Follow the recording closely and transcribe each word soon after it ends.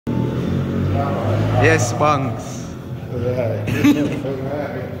Yes, Banks. Alright.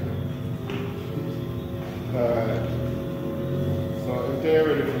 Alright. So if they're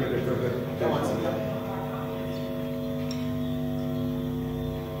ready for me to present. Come on, sit down.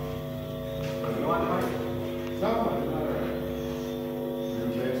 You want to no, alright. You're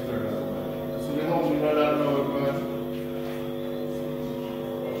best or so we hope you know that road, man.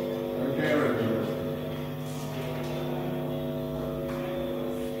 Okay, ready.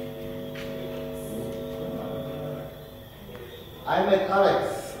 I met Alex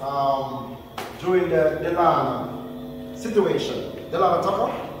during the Delano situation, Delano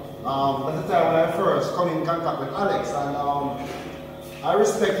Tucker. That's the time when I first come in contact with Alex, and I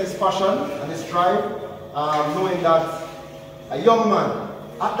respect his passion and his drive, knowing that a young man,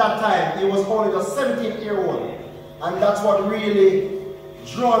 at that time, he was only just 17-year-old, and that's what really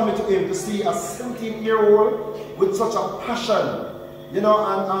drew me to him, to see a 17-year-old with such a passion, you know.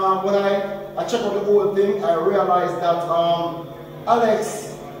 And when I checked out the whole thing, I realized that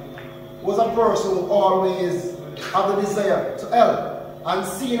Alex was a person who always had the desire to help, and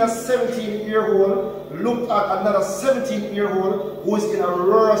seeing a 17-year-old looked at another 17-year-old who is in a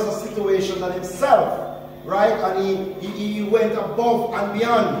worse situation than himself, right? And he went above and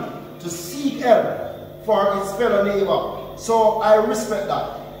beyond to seek help for his fellow neighbor. So I respect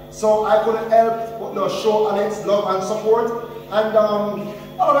that. So I couldn't help but show Alex love and support, and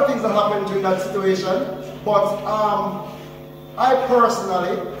other things that happened during that situation. But I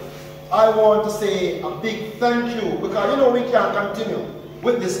personally, I want to say a big thank you, because you know we can't continue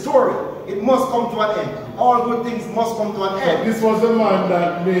with this story. It must come to an end. All good things must come to an end. This was the man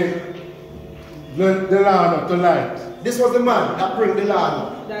that made Delano to light. This was the man that bring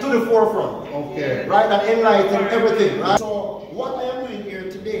Delano to the forefront. Okay. Right, that enlightened everything. Right? So what I am doing here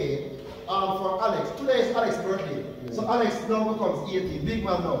today for Alex, today is Alex's birthday. Yeah. So Alex now becomes 80, big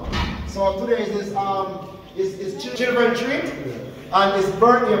man now. So today is his children's treat, and his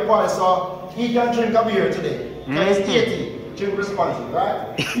birthday party, so he can drink a beer today. He's 80, drink responsibly,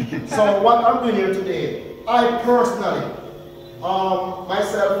 right? So what I'm doing here today, I personally,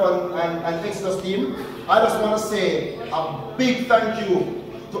 myself and Exodus team, I just want to say a big thank you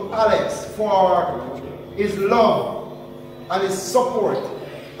to Alex for his love and his support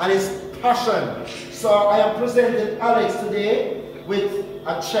and his passion. So I am presenting Alex today with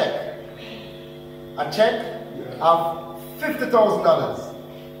a check. A check of $50,000,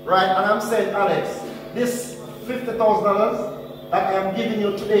 right? And I'm saying, Alex, this $50,000 that I am giving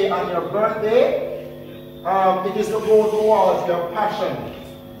you today on your birthday, it is to go towards your passion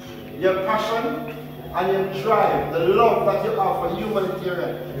and your drive, the love that you have for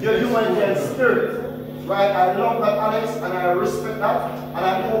humanitarian, your humanitarian spirit, right? I love that, Alex, and I respect that, and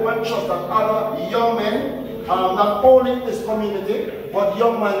I hope and trust that other young men, not only in this community, but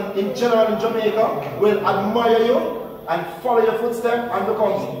young men in general in Jamaica will admire you and follow your footsteps and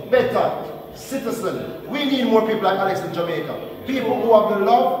become better citizens. We need more people like Alex in Jamaica. People who have the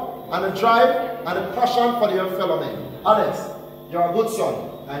love and the drive and the passion for their fellow men. Alex, you're a good son,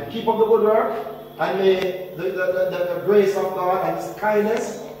 and keep up the good work, and may the grace of God and His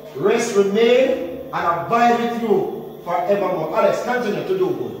kindness rest, remain, and abide with you forevermore. Alex, continue to do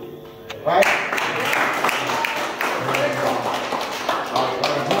good. Right?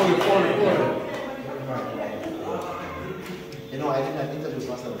 You know, I didn't introduce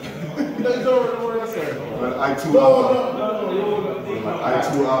myself. Well, I too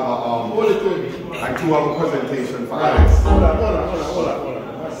have a presentation for Alex. Hold on.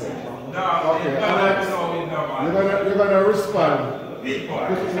 Okay, Alex, you're gonna respond.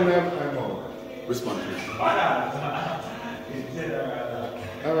 Respond, please.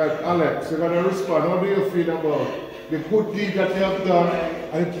 Alright, Alex, you're gonna respond. How do you feel about the good deed that you have done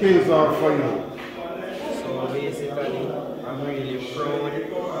and it pays off for you? So basically, I'm really proud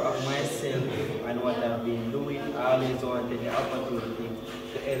of myself and what I've been doing. I always wanted the opportunity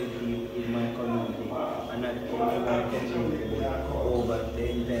to help people in my community, and not only my community, but over the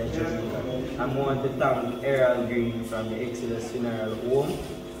entire Jamaica. I want to thank Errol Green from the Exodus Funeral Home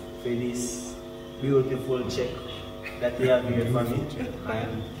for this beautiful check that they have here for me,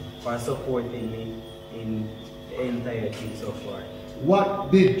 and for supporting me in the entire thing so far.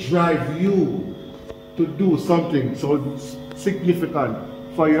 What did drive you to do something so significant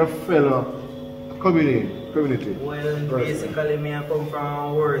for your fellow community? Well, basically, I come from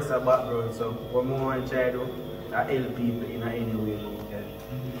a worse background, so what I want to try to help people in any way we can.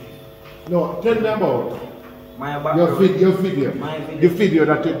 No, tell me about my background. Your video. The video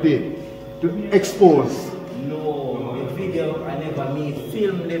that you did to expose. No, the video, I never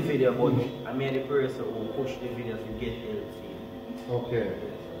filmed the video, but I made the person who pushed the video to get help. Okay.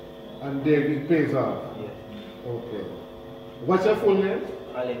 And David pays off? Yeah. Okay. What's your full name?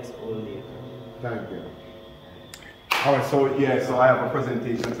 Alex Oley. Thank you. Alright, so yeah, so I have a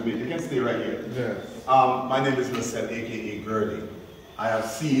presentation to make. You can stay right here. Yes. My name is Marcel, aka Gurley. I have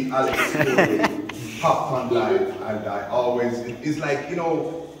seen Alex pop on live, and I always, it's like, you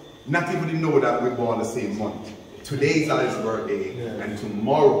know, not even know that we're born the same month. Today is Alex's birthday, and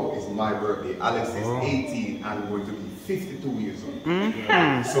tomorrow is my birthday. Alex is 18 and going to be 52 years old.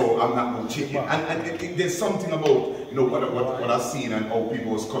 So I'm not no chicken. And there's something about, you know, what I've seen and how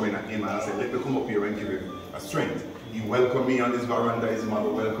people was coming at him, and I said, let me come up here and give him a strength. He welcomed me on this veranda, his mother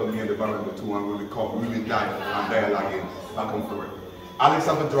welcomed me on the veranda too, and we become really dialoguing back and forth. Alex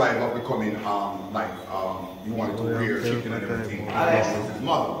have a drive of becoming he wanted to rear chicken and everything. Alex is his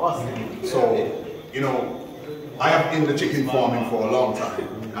mother. So, you know, I have been in the chicken farming for a long time,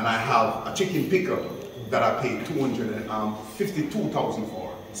 and I have a chicken picker that I paid $252,000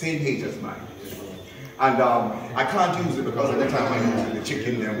 for, same age as mine. And I can't use it because at the time I used it, the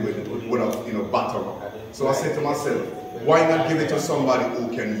chicken then would have, you know, batter up. So I said to myself, why not give it to somebody who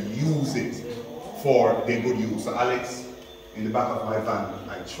can use it for their good use? So Alex, in the back of my van,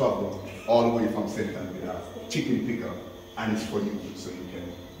 I traveled all the way from St. Anne with a chicken picker, and it's for you, so you can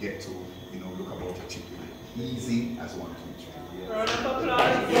get to, you know, look about your chicken. Easy as 1, 2, 3. What's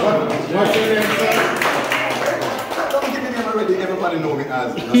your name, sir? Don't give me name already. Everybody know me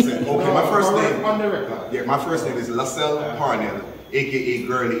as Lascelle. Okay, my first name. On the record. Yeah, my first name is Lascelle Parnell, aka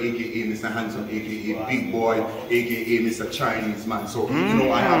Gurley, aka Mr. Handsome, aka Big Boy, aka Mr. Chinese Man. So you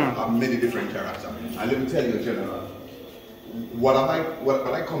know I have many different characters. And let me tell you, General, what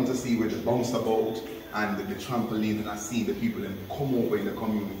I come to see with the bouncer boat and the trampoline, and I see the people and come over in the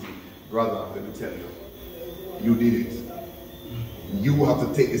community, brother, let me tell you, you did it. You have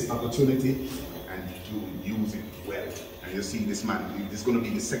to take this opportunity and you use it well. And you see this man, this is going to be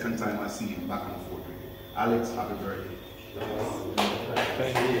the second time I see him back and forth with you. Alex, happy birthday.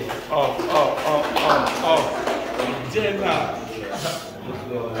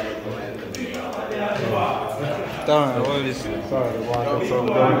 Damn, what is this? Sorry, the water from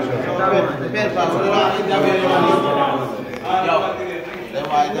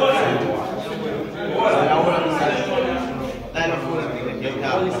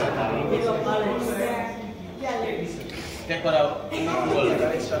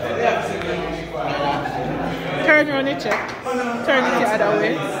Turn around and check. Turn it the other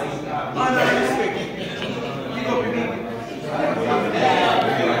way.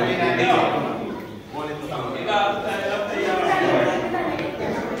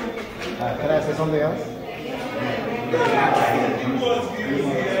 Can I say something else?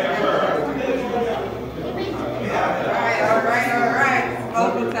 Alright.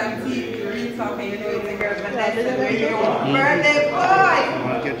 Welcome to TV. Talk, how you doing? The girl, but that's the birthday boy.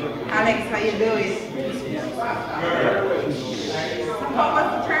 Alex, how you doing? How was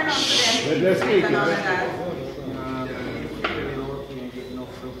the turn on for them? Let's speak. And all of that.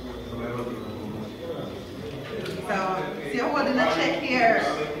 So you're holding a check here.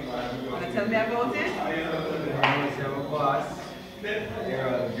 Want to tell me about it?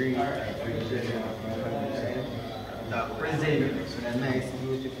 Present a nice,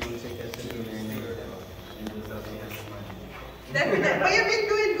 beautiful secretary. Definitely. But you've been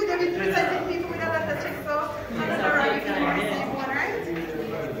doing good. You've been presenting people with a lot of checks. So I'm sure you can receive one, right?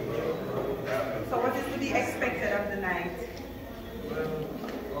 So what is to be expected of the night? So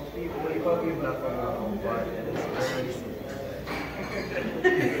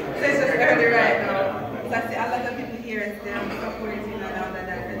it's just early right now. So I see a lot of people here and still supporting and all of that.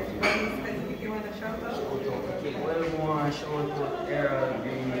 And anything specific you want to shout out? Well, more shout out Errol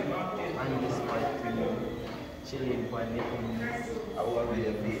Green and this party chilling for making our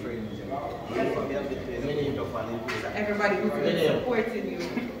really friends. Everybody who's been supporting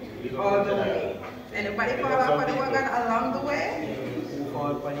you all the way. Anybody fall off on the wagon along the way? Fall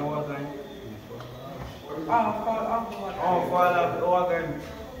off the wagon. Oh, fall off the wagon. Oh, fall off the wagon.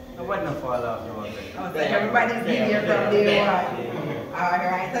 Nobody no fall off the wagon. Oh, so everybody's been here from day one.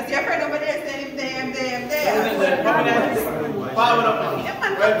 Alright, so your friend over there saying them.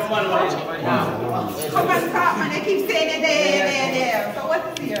 Come and talk, man. They keep saying it there. So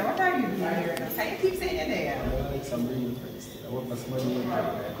what's here? What are you doing here? Can you keep saying it there? Some real friends. I want my small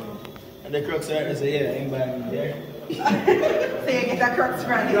and the crooks are say, yeah, ain't buying me there. So you get a crooks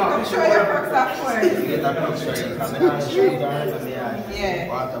friend. Come show your crooks off first. You get a crooks friend. Come in the street or yeah.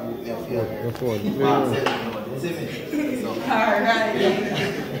 Water book your field. Your phone. Alright.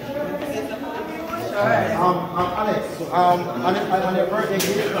 Alex, on your birthday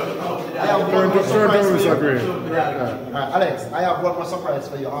gift, I have one more surprise for you. Alex, I have one more surprise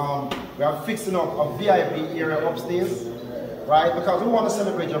for you. We are fixing up a VIP area upstairs, right? Because we want to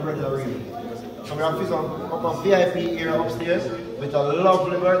celebrate your birthday really. So we are fixing up a VIP area upstairs with a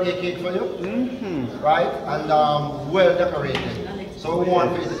lovely birthday cake for you, right? And well decorated. So we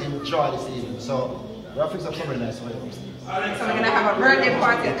want you to enjoy this evening. So we are fixing up something nice for you upstairs. So we're going to have a birthday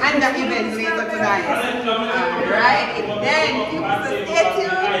party and an event later tonight. Alright, then you stay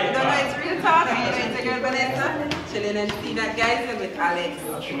tuned. You don't know it's real talk. You know it's a girl Vanessa. Chilling and see that guys and with Alex.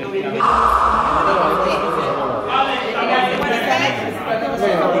 So we're going to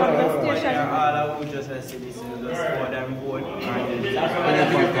all I would just say this is just more than good. Alright,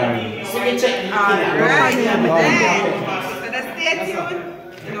 so just stay tuned.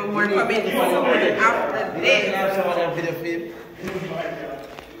 You know, more coming soon after this.